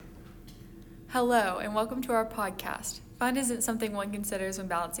Hello, and welcome to our podcast. Fun isn't something one considers when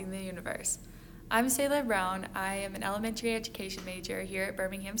balancing the universe. I'm Sayla Brown. I am an elementary education major here at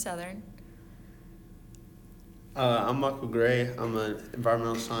Birmingham Southern. I'm Michael Gray. I'm an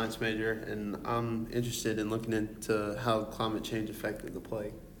environmental science major, and I'm interested in looking into how climate change affected the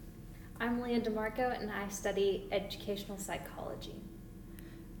plague. I'm Leah DeMarco, and I study educational psychology.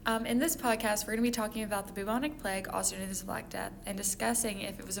 In this podcast, we're going to be talking about the bubonic plague, also known as the Black Death, and discussing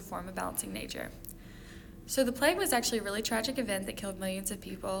if it was a form of balancing nature. So the plague was actually a really tragic event that killed millions of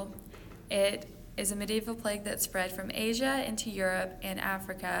people. It is a medieval plague that spread from Asia into Europe and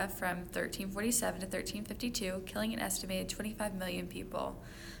Africa from 1347 to 1352, killing an estimated 25 million people.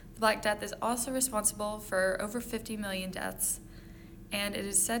 The Black Death is also responsible for over 50 million deaths, and it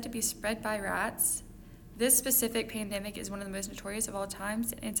is said to be spread by rats. This specific pandemic is one of the most notorious of all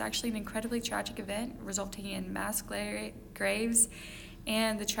times, and it's actually an incredibly tragic event, resulting in mass graves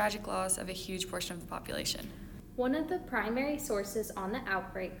and the tragic loss of a huge portion of the population. One of the primary sources on the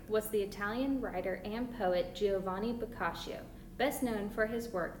outbreak was the Italian writer and poet Giovanni Boccaccio, best known for his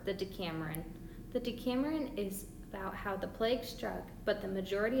work, The Decameron. The Decameron is about how the plague struck, but the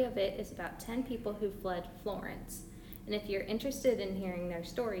majority of it is about 10 people who fled Florence. And if you're interested in hearing their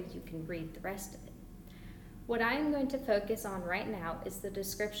stories, you can read the rest of it. What I am going to focus on right now is the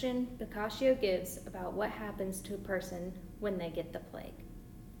description Boccaccio gives about what happens to a person when they get the plague.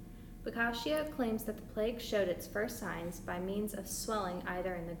 Boccaccio claims that the plague showed its first signs by means of swelling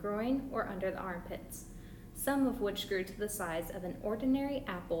either in the groin or under the armpits, some of which grew to the size of an ordinary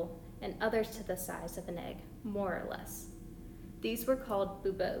apple and others to the size of an egg, more or less. These were called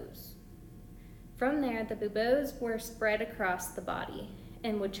buboes. From there, the buboes were spread across the body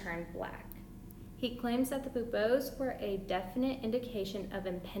and would turn black. He claims that the buboes were a definite indication of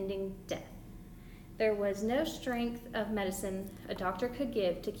impending death. There was no strength of medicine a doctor could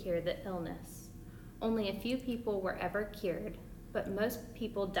give to cure the illness. Only a few people were ever cured, but most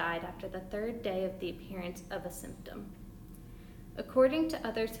people died after the third day of the appearance of a symptom. According to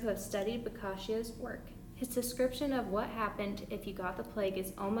others who have studied Boccaccio's work, his description of what happened if you got the plague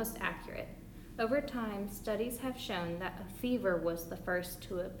is almost accurate. Over time, studies have shown that a fever was the first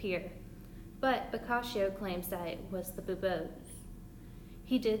to appear. But Boccaccio claims that it was the buboes.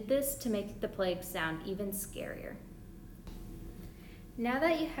 He did this to make the plague sound even scarier. Now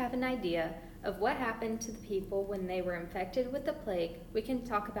that you have an idea of what happened to the people when they were infected with the plague, we can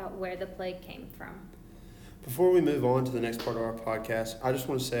talk about where the plague came from. Before we move on to the next part of our podcast, I just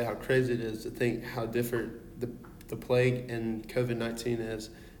want to say how crazy it is to think how different the plague and COVID-19 is,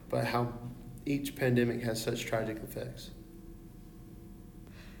 but how each pandemic has such tragic effects.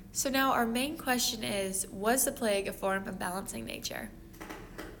 So now our main question is, was the plague a form of balancing nature?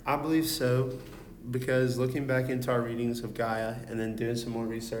 I believe so, because looking back into our readings of Gaia and then doing some more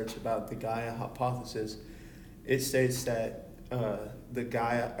research about the Gaia hypothesis, it states that the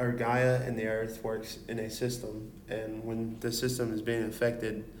Gaia and the Earth works in a system, and when the system is being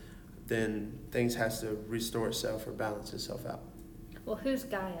affected, then things has to restore itself or balance itself out. Well, who's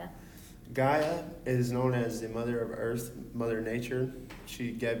Gaia? Gaia is known as the mother of Earth, Mother Nature.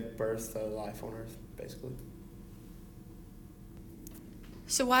 She gave birth to life on Earth, basically.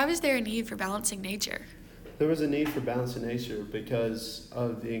 So why was there a need for balancing nature? There was a need for balancing nature because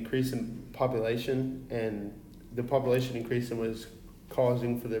of the increase in population, and the population increasing was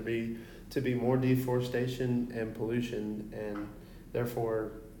causing for there to be more deforestation and pollution, and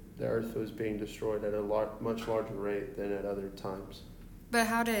therefore the Earth was being destroyed at a much larger rate than at other times. But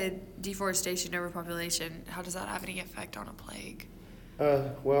how did deforestation over population, how does that have any effect on a plague?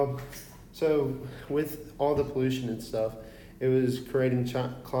 So with all the pollution and stuff, it was creating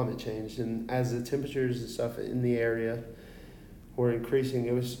climate change. And as the temperatures and stuff in the area were increasing,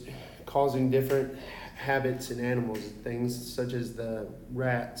 it was causing different habits in animals, things such as the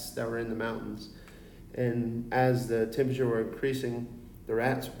rats that were in the mountains. And as the temperature were increasing, the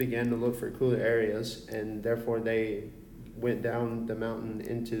rats began to look for cooler areas, and therefore they went down the mountain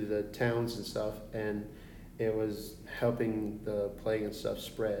into the towns and stuff, and it was helping the plague and stuff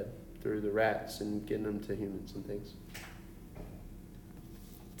spread through the rats and getting them to humans and things.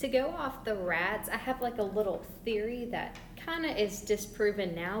 To go off the rats, I have like a little theory that kind of is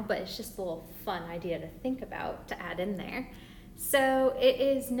disproven now, but it's just a little fun idea to think about to add in there. So it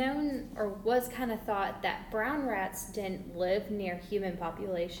is known, or was kind of thought, that brown rats didn't live near human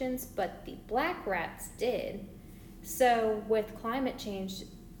populations, but the black rats did. So with climate change,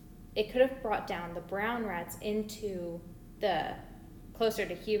 it could have brought down the brown rats into the closer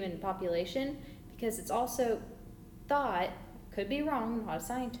to human population, because it's also thought, could be wrong, I'm not a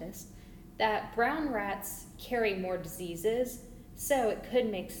scientist, that brown rats carry more diseases So it could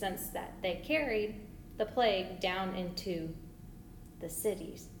make sense that they carried the plague down into the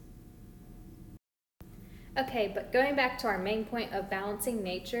cities. Okay, but going back to our main point of balancing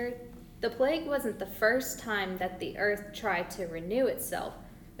nature, the plague wasn't the first time that the earth tried to renew itself.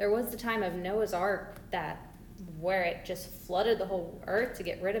 There was the time of Noah's Ark where it just flooded the whole earth to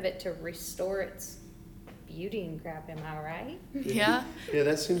get rid of it to restore its beauty and crap, am I right? Yeah. Yeah,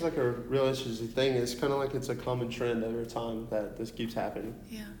 that seems like a real interesting thing. It's kind of like it's a common trend over time that this keeps happening.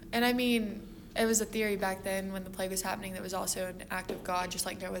 Yeah. And I mean, it was a theory back then when the plague was happening that was also an act of God, just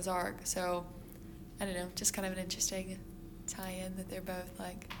like Noah's Ark. So, I don't know, just kind of an interesting tie-in that they're both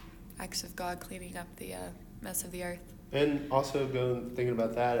like acts of God cleaning up the mess of the earth. And also thinking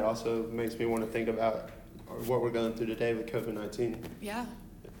about that, it also makes me want to think about what we're going through today with COVID-19. Yeah.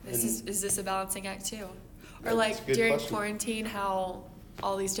 And- Is this a balancing act too? Or That's like a good during question. quarantine, how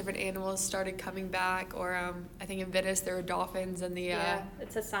all these different animals started coming back, or I think in Venice there were dolphins and the Yeah,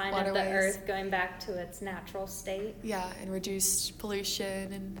 it's a sign of the waterways. earth going back to its natural state. and reduced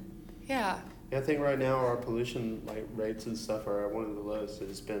pollution and yeah. Yeah, I think right now our pollution rates and stuff are at one of the lowest that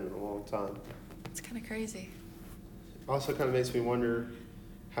it's been in a long time. It's kind of crazy. Also kind of makes me wonder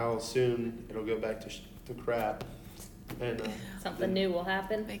how soon it'll go back to crap. And Something new will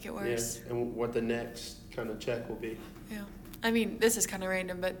happen. Make it worse. Yeah, and what the next kind of check will be. Yeah. I mean, this is kind of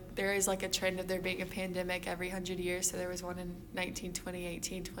random, but there is like a trend of there being a pandemic every 100 years. So there was one in 1920,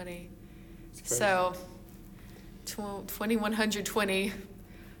 1820. It's crazy. So 2120.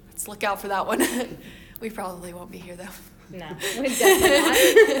 Let's look out for that one. We probably won't be here though. No, we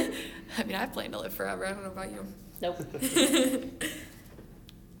definitely not. I mean, I plan to live forever. I don't know about you. Nope.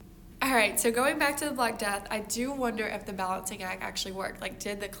 All right, so going back to the Black Death, I do wonder if the balancing act actually worked. Like,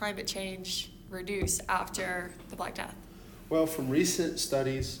 did the climate change reduce after the Black Death? Well, from recent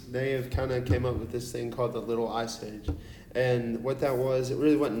studies, they have kind of came up with this thing called the Little Ice Age. And what that was, it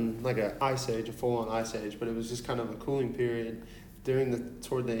really wasn't like an ice age, a full-on ice age, but it was just kind of a cooling period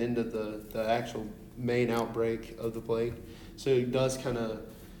toward the end of the actual main outbreak of the plague. So it does kind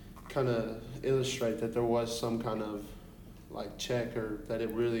of illustrate that there was some kind of check, or that it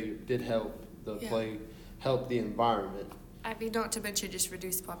really did help the Yeah. plague, help the environment. I mean, not to mention just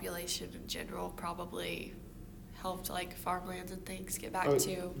reduced population in general probably helped like farmlands and things get back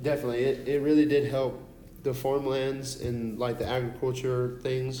to. Definitely, it really did help the farmlands and the agriculture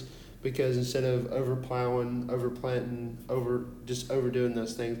things, because instead of overplowing, overplanting, overdoing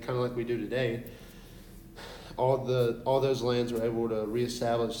those things, kind of like we do today, all those lands were able to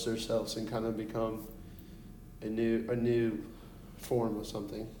reestablish themselves and kind of become a new form of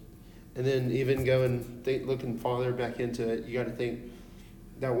something. And then even looking farther back into it, you got to think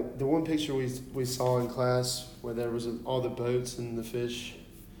that the one picture we saw in class where there was all the boats and the fish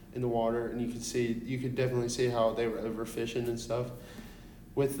in the water, and you could definitely see how they were overfishing and stuff.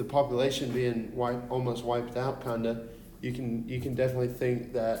 With the population being almost wiped out, you can definitely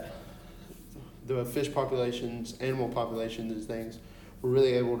think that the fish populations, animal populations, and things were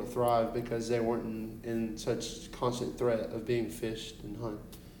really able to thrive because they weren't in such constant threat of being fished and hunted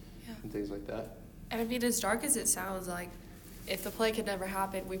and things like that. And I mean, as dark as it sounds, like if the plague had never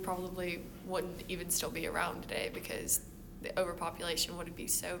happened, we probably wouldn't even still be around today because the overpopulation wouldn't be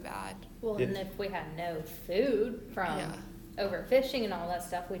so bad. Well, Yeah. and if we had no food from Yeah. overfishing and all that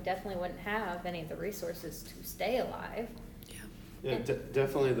stuff, we definitely wouldn't have any of the resources to stay alive. Yeah,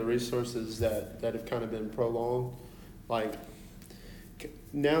 definitely the resources that have kind of been prolonged.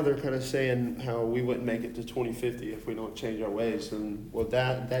 Now they're kind of saying how we wouldn't make it to 2050 if we don't change our ways. And well,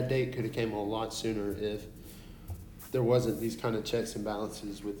 that date could have came a lot sooner if there wasn't these kind of checks and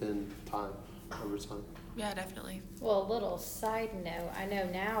balances over time. Yeah, definitely. Well, a little side note, I know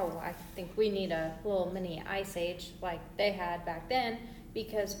now I think we need a little mini ice age like they had back then,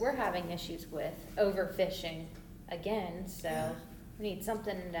 because we're having issues with overfishing again, so Yeah. we need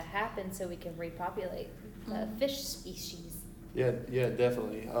something to happen so we can repopulate the fish species. Yeah,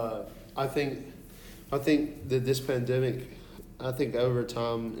 definitely. I think that this pandemic, I think over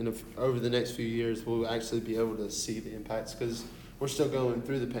time, over the next few years, we'll actually be able to see the impacts, because we're still going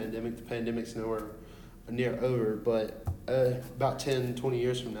through the pandemic. The pandemic's nowhere near over, but about 10, 20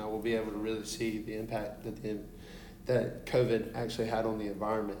 years from now, we'll be able to really see the impact that COVID actually had on the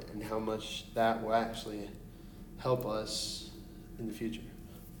environment and how much that will actually help us in the future.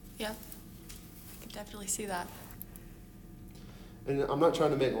 Yeah, I can definitely see that. And I'm not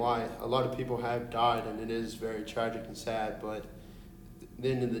trying to make light. A lot of people have died, and it is very tragic and sad, but at the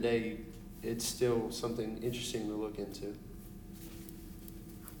end of the day, it's still something interesting to look into.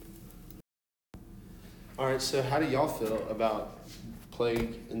 All right, so how do y'all feel about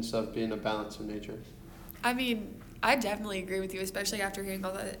plague and stuff being a balance of nature? I mean, I definitely agree with you, especially after hearing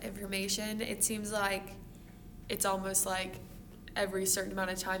all the information. It seems like it's almost like every certain amount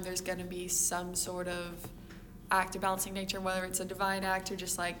of time there's going to be some sort of act of balancing nature, whether it's a divine act or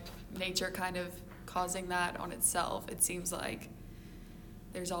just like nature kind of causing that on itself. It seems like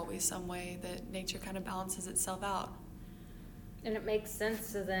there's always some way that nature kind of balances itself out. And it makes sense.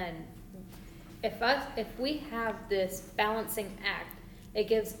 So then, if we have this balancing act, it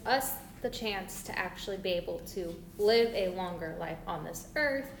gives us the chance to actually be able to live a longer life on this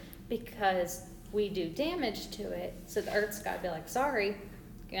earth, because we do damage to it. So the earth's got to be like, sorry,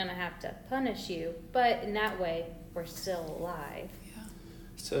 gonna have to punish you. But in that way, we're still alive. Yeah.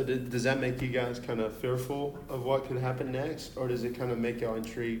 So does that make you guys kind of fearful of what could happen next, or does it kind of make y'all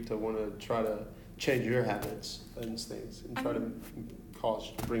intrigued to want to try to change your habits and things and try to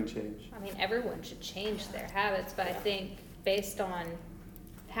bring change? I mean, everyone should change their habits, but I think based on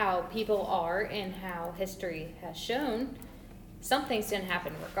how people are and how history has shown, something's going to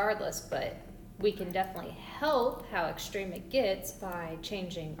happen regardless, but we can definitely help how extreme it gets by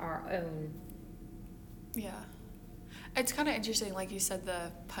changing our own. Yeah. It's kind of interesting, like you said,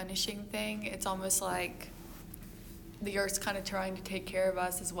 the punishing thing. It's almost like the earth's kind of trying to take care of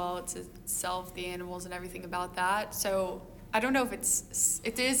us as well. It's itself, the animals and everything about that. So I don't know if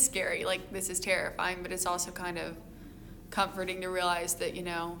it is scary, like this is terrifying, but it's also kind of comforting to realize that, you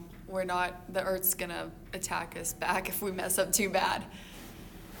know, the earth's gonna attack us back if we mess up too bad.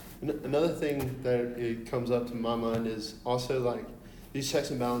 Another thing that it comes up to my mind is also like these checks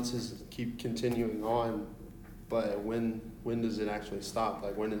and balances keep continuing on, but when does it actually stop?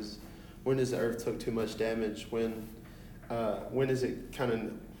 Like when does the earth took too much damage? When is it kind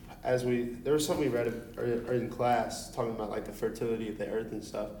of, there was something we read in class talking about like the fertility of the earth and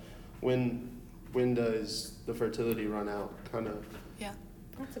stuff. When does the fertility run out? Kind of. Yeah.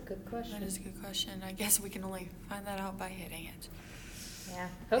 That's a good question. That is a good question. I guess we can only find that out by hitting it. Yeah.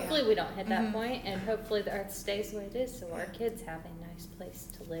 Hopefully we don't hit that Mm-hmm. point, and hopefully the earth stays the way it is so our kids have a nice place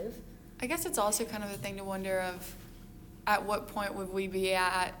to live. I guess it's also kind of a thing to wonder of at what point would we be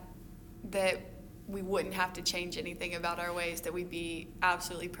at that we wouldn't have to change anything about our ways, that we'd be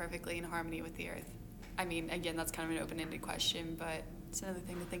absolutely perfectly in harmony with the earth. I mean, again, that's kind of an open-ended question, but it's another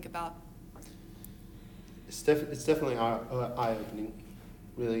thing to think about. It's definitely eye-opening,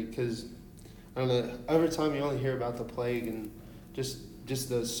 really, because I don't know. Over time, you only hear about the plague and just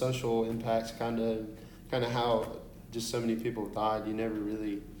the social impacts, kind of how just so many people died.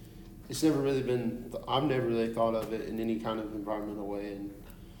 It's never really been. I've never really thought of it in any kind of environmental way, and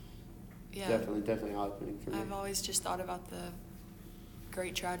Yeah. definitely eye-opening for me. I've always just thought about the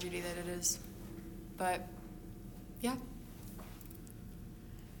great tragedy that it is. But, yeah.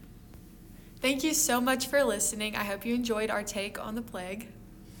 Thank you so much for listening. I hope you enjoyed our take on the plague.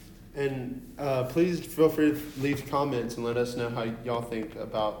 And please feel free to leave comments and let us know how y'all think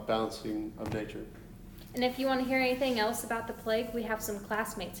about balancing of nature. And if you want to hear anything else about the plague, we have some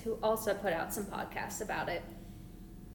classmates who also put out some podcasts about it.